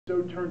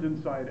so turned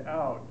inside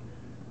out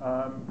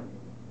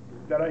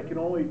that I can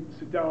only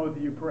sit down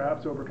with you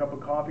perhaps over a cup of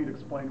coffee to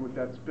explain what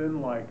that's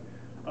been like.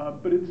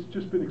 But it's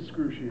just been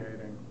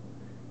excruciating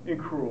and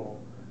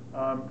cruel.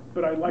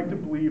 But I'd like to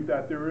believe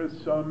that there is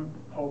some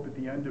hope at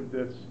the end of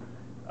this,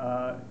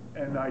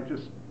 and I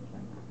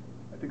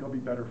think I'll be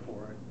better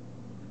for it.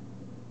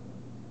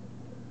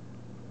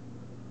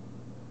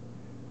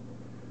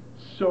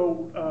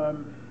 So,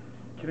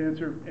 can I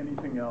answer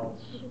anything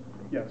else?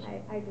 Yes.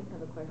 I just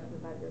have a question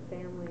about your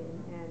family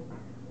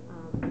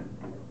and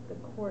the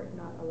court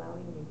not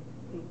allowing you to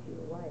speak to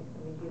your wife.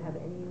 I mean, do you have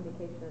any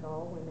indication at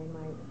all when they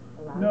might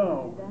allow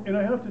you to do that? And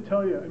I have to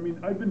tell you, I mean,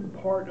 I've been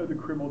part of the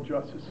criminal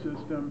justice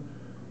system,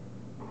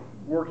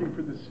 working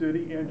for the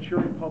city and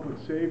ensuring public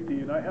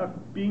safety, and I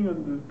have being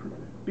in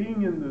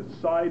the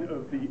side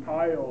of the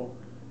aisle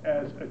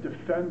as a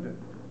defendant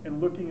and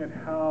looking at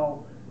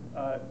how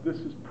this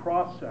is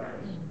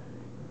processed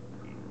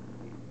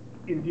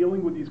in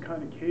dealing with these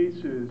kind of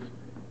cases.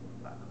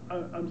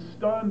 I'm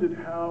stunned at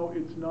how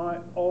it's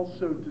not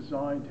also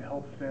designed to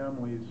help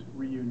families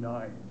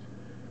reunite.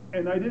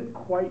 And I didn't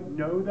quite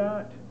know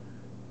that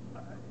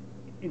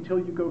until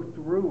you go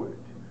through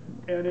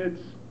it. And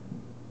it's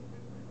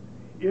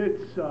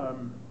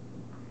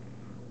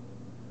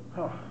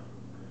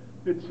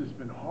just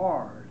been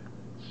hard,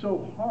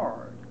 so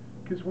hard.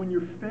 Because when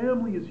your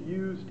family is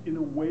used in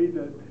a way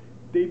that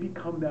they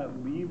become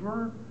that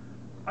lever,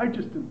 I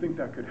just didn't think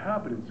that could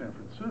happen in San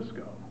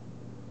Francisco.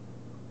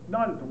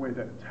 Not in the way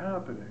that it's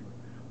happening.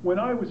 When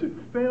I was at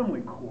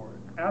family court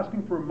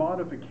asking for a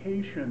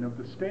modification of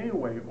the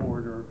stay-away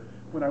order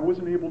when I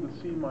wasn't able to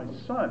see my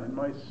son, and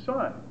my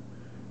son,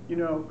 you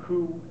know,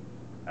 who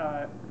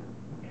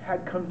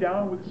had come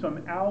down with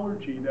some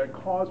allergy that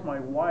caused my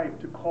wife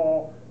to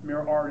call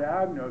Mayor Art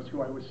Agnos,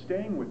 who I was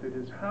staying with at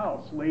his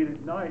house late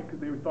at night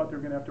because they thought they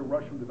were going to have to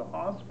rush him to the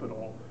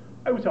hospital.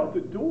 I was out the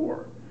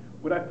door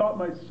when I thought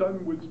my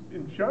son was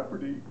in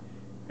jeopardy,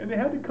 and they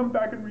had to come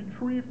back and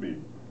retrieve me.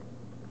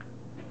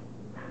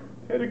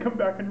 They had to come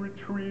back and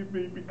retrieve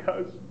me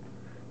because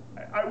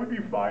I would be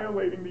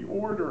violating the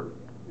order.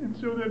 And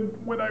so then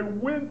when I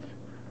went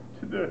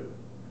to the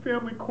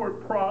family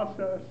court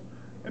process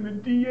and the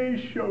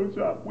DA shows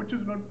up, which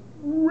is a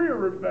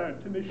rare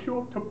event, and they show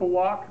up to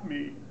block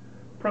me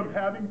from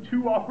having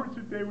 2 hours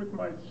a day with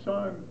my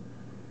son,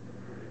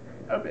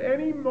 of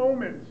any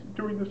moment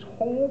during this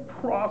whole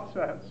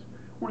process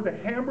where the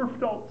hammer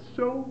felt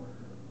so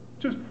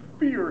just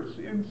fierce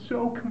and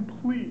so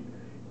complete,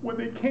 when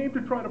they came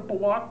to try to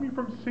block me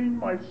from seeing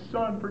my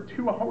son for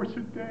 2 hours a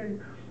day,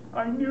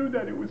 I knew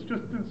that it was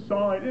just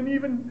designed. And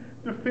even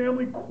the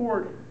family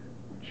court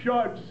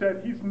judge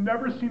said he's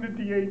never seen a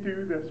DA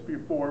do this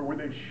before, where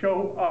they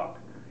show up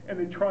and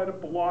they try to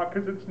block,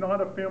 because it's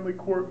not a family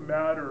court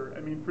matter,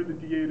 I mean, for the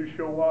DA to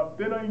show up.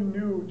 Then I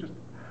knew just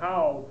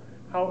how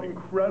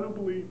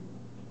incredibly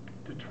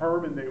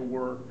determined they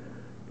were,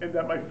 and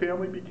that my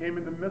family became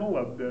in the middle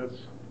of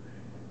this.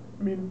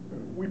 I mean,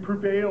 we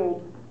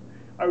prevailed.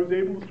 I was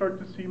able to start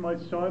to see my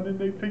son, and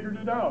they figured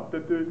it out,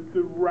 that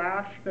the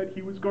rash that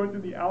he was going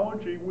through, the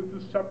allergy, was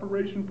the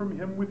separation from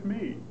him with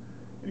me,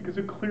 because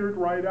it cleared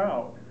right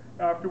out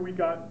after we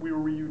were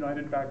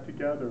reunited back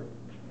together.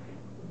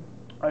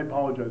 I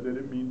apologize. I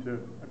didn't mean to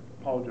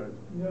apologize.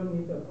 You don't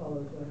need to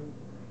apologize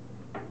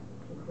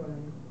for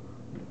crying.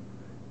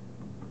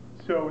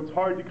 So it's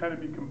hard to kind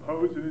of be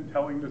composed in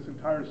telling this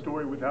entire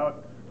story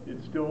without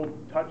it still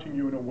touching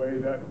you in a way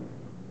that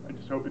I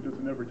just hope it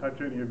doesn't ever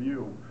touch any of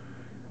you.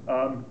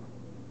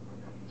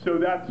 So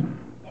that's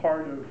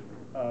part of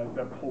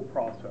that whole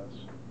process.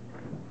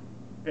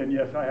 And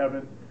yes,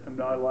 I'm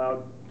not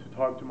allowed to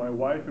talk to my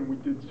wife, and we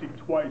did seek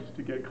twice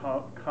to get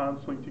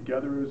counseling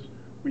together, as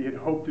we had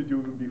hoped to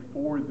do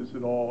before this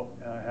had all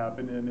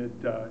happened, and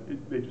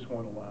they just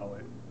won't allow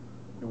it.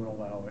 They won't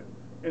allow it.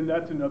 And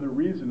that's another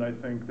reason I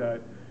think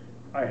that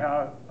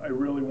I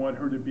really want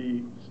her to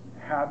be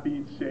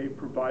happy, safe,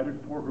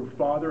 provided for. Her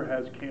father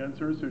has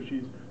cancer, so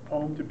she's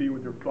home to be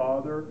with her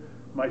father.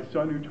 My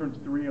son, who turns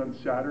 3 on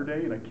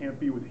Saturday, and I can't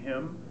be with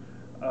him.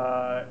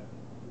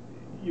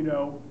 You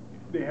know,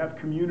 they have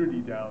community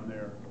down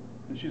there,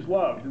 and she's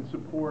loved and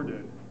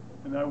supported,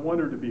 and I want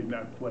her to be in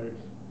that place.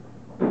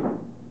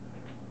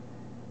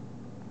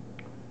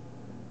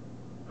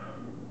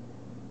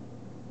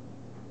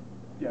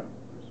 Yeah.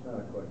 It's not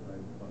a question. I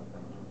just want to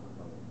thank you for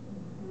coming.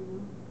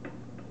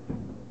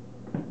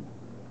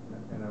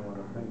 And I want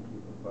to thank you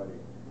for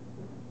fighting.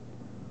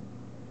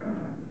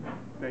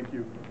 Thank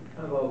you.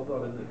 I've always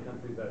thought in this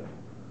country that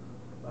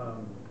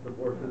the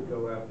forces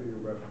go after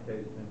your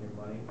reputation and your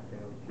money, they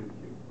don't shoot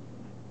you.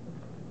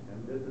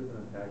 And this is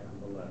an attack on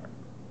the left.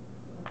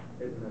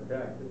 It's an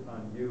attack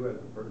on you as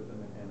a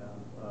person and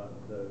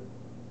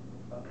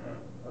on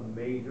a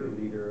major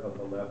leader of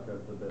the left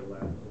after the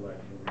last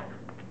election.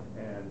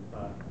 And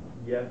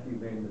yes, you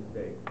made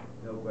mistakes,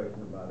 no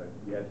question about it.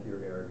 Yes,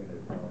 you're arrogant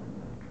as well.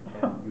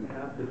 And you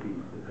have to be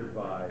to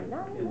survive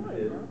in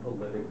this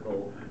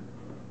political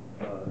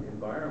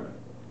environment.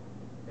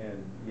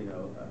 And, you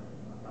know,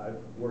 I've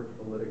worked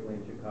politically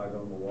in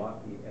Chicago and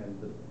Milwaukee, and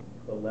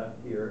the left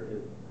here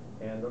is,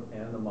 and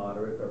the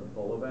moderates are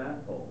full of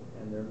assholes,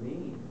 and they're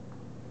mean.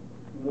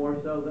 More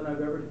so than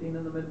I've ever seen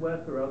in the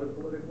Midwest or other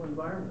political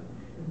environments.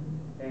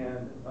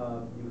 And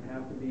you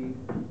have to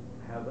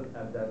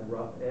have that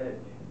rough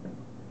edge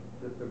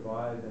to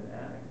survive and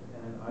act.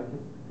 And I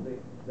just think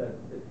that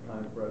it's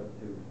time for us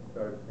to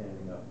start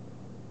standing up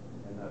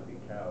and not be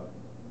cowed.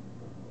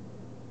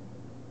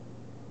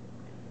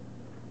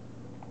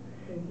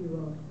 Thank you,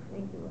 Ross.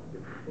 Thank you, Ross.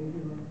 Thank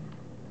you, Ross.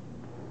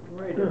 All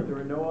right, if there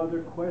are no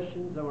other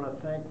questions, I want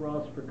to thank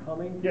Ross for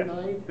coming Yes,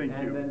 tonight. thank you.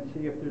 And then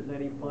see if there's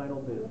any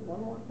final business.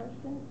 One more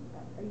question.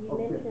 You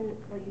Okay. mentioned,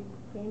 well, you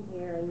came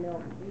here and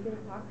are you going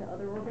to talk to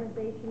other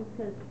organizations?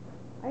 Because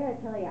I got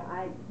to tell you,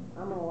 I'm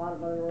in a lot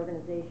of other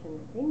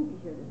organizations. They need to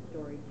hear this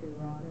story too,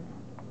 Ron.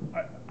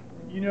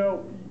 You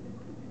know,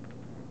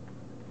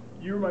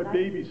 you're my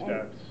baby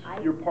steps.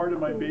 You're part of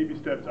my baby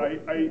steps. You're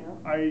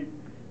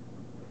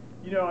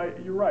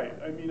right.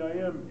 I mean, I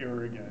am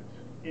arrogant,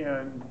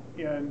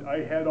 and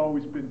I had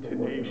always been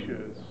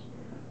tenacious.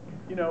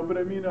 You know, but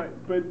I mean,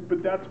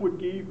 but that's what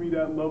gave me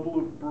that level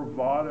of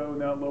bravado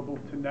and that level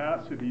of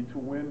tenacity to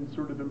win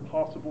sort of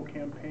impossible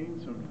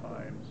campaigns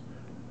sometimes.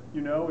 You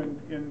know,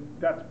 and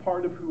that's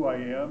part of who I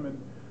am, and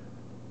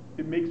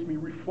it makes me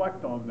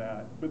reflect on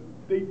that. But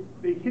they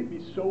hit me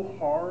so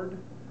hard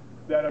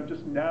that I'm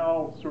just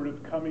now sort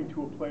of coming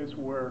to a place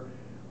where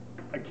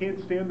I can't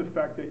stand the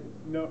fact that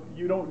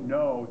you don't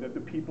know, that the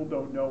people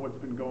don't know what's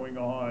been going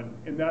on,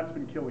 and that's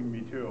been killing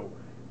me too.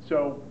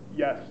 So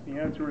yes, the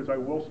answer is I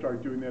will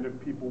start doing that if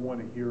people want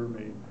to hear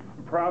me.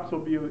 And perhaps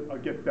I'll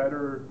get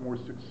better, more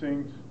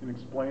succinct in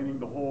explaining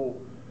the whole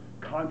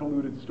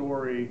convoluted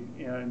story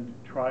and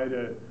try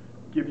to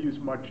give you as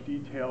much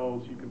detail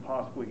as you can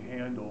possibly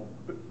handle,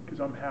 because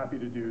I'm happy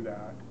to do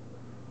that.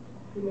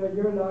 You know,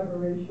 your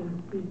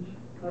inauguration speech,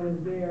 I was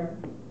there,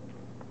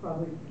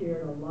 probably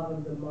scared a lot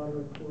of the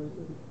moderate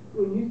forces.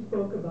 When you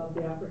spoke about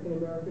the African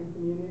American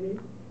community,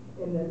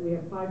 and that we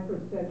have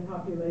 5%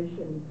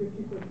 population,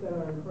 50%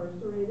 are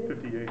incarcerated.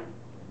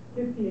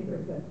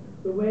 58%.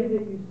 The way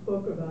that you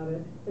spoke about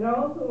it, and I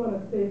also want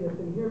to say this,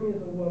 and hear me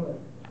as a woman.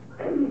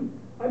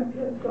 I'm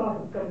pissed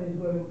off at some of these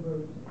women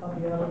groups, I'll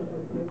be honest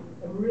with you.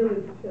 I'm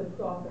really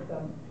pissed off at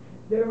them.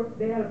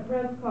 They had a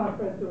press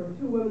conference, there were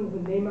two women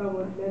whose name I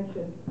won't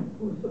mention,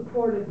 who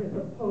supported his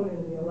opponent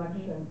in the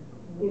election,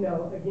 you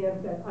know,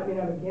 against that. I mean,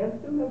 I'm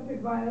against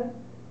domestic violence,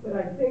 but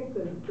I think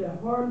that the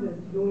harm that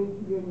it's doing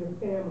to you and your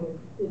family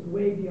is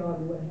way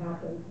beyond what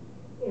happened.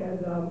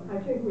 And I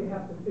think we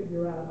have to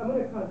figure out, I'm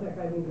going to contact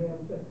Eileen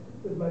Hampton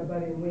with my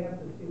buddy, and we have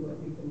to see what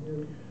we can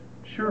do.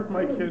 Sheriff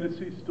Mike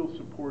Hennessy still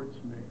supports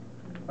me.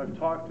 I've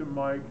talked to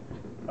Mike.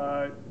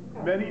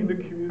 Many in the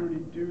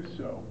community do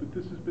so, but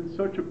this has been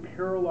such a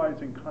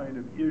paralyzing kind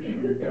of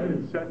issue that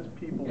it sets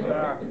people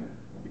back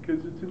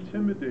because it's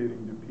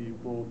intimidating to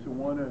people to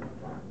want to,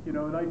 you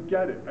know, and I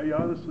get it. I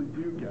honestly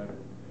do get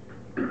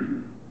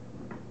it.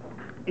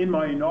 In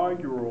my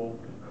inaugural,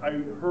 I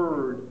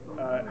heard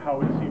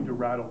how it seemed to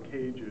rattle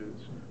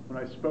cages when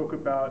I spoke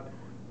about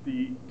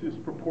the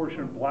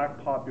disproportionate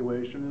black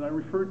population, and I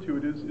referred to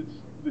it as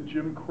it's the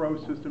Jim Crow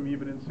system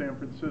even in San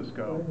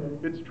Francisco.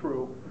 It's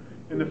true.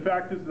 And the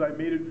fact is that I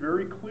made it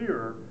very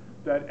clear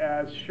that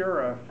as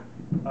sheriff,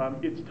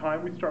 it's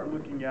time we start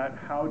looking at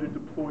how to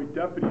deploy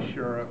deputy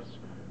sheriffs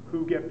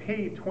who get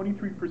paid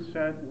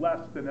 23% less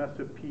than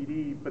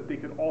SFPD, but they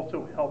can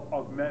also help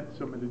augment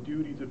some of the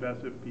duties of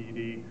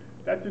SFPD.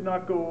 That did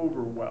not go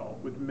over well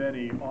with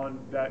many on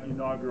that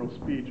inaugural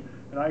speech,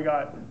 and I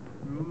got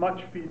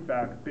much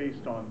feedback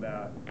based on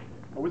that.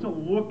 I wasn't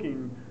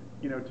looking,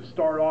 you know, to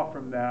start off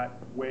from that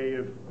way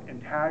of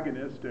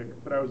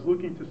antagonistic, but I was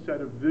looking to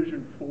set a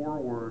vision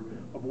forward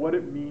of what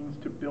it means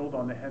to build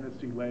on the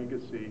Hennessy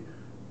legacy,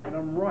 and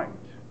I'm right.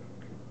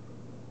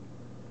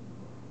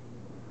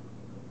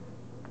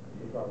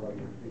 You talk about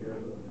your fear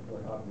of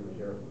what happened to the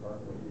sheriff's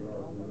department if you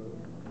are removed.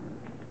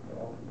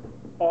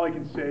 All I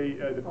can say,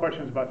 the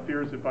question is about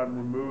fears if I'm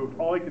removed.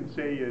 All I can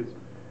say is,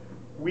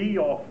 we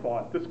all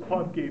fought. This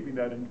club gave me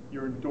that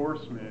your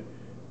endorsement.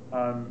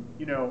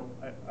 You know,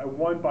 I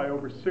won by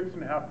over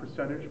 6.5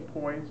 percentage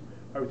points.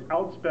 I was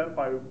outspent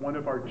by one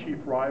of our chief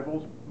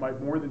rivals by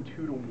more than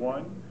 2 to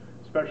 1,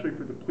 especially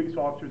for the Police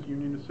Officers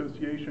Union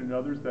Association and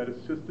others that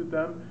assisted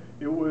them.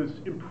 It was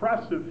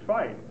impressive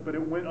fight, but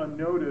it went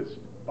unnoticed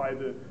by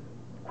the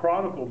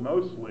Chronicle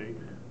mostly.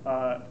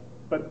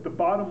 But the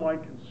bottom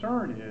line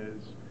concern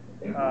is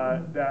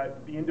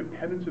that the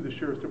independence of the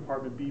Sheriff's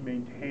Department be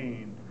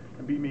maintained,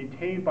 and be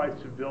maintained by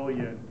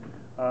civilian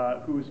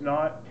who is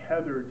not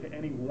tethered to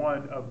any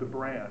one of the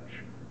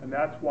branch. And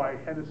that's why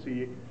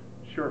Hennessy,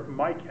 Sheriff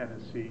Mike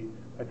Hennessy,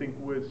 I think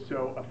was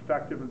so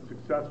effective and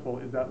successful,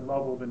 is that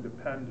level of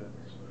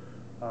independence.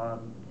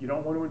 You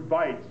don't want to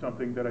invite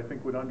something that I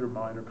think would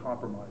undermine or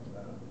compromise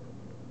that.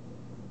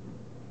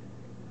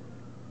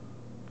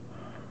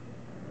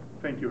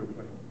 Thank you,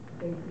 everybody.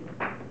 Thank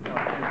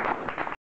you.